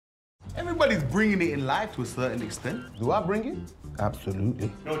Everybody's bringing it in life to a certain extent. Do I bring it?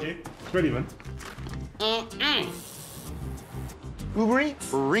 Absolutely. No, G. It's ready, man. Uber Eats?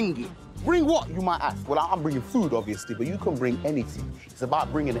 Bring it. Bring what, you might ask? Well, I'm bringing food, obviously, but you can bring anything. It's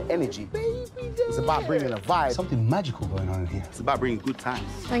about bringing the energy. It's about bringing a vibe. Something magical going on in here. It's about bringing good times.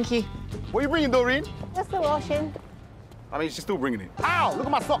 Thank you. What are you bringing, Doreen? Just the washing. I mean, she's still bringing it. Ow, look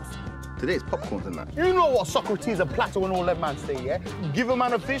at my socks. Today's popcorn tonight. You know what Socrates and Plato and all that man say, yeah? Give a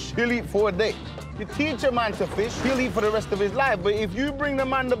man a fish, he'll eat for a day. You teach a man to fish, he'll eat for the rest of his life. But if you bring the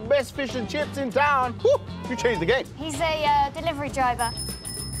man the best fish and chips in town, whoo, you change the game. He's a delivery driver.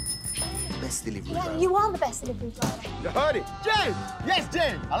 Best delivery Yeah, driver. you are the best delivery driver. You heard it. James! Yes,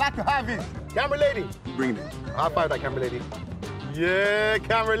 James! I like to have it. Camera lady. You bringing it. High five that camera lady. Yeah,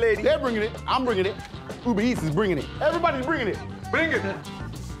 camera lady. They're bringing it. I'm bringing it. Uber Eats is bringing it. Everybody's bringing it. Bring it.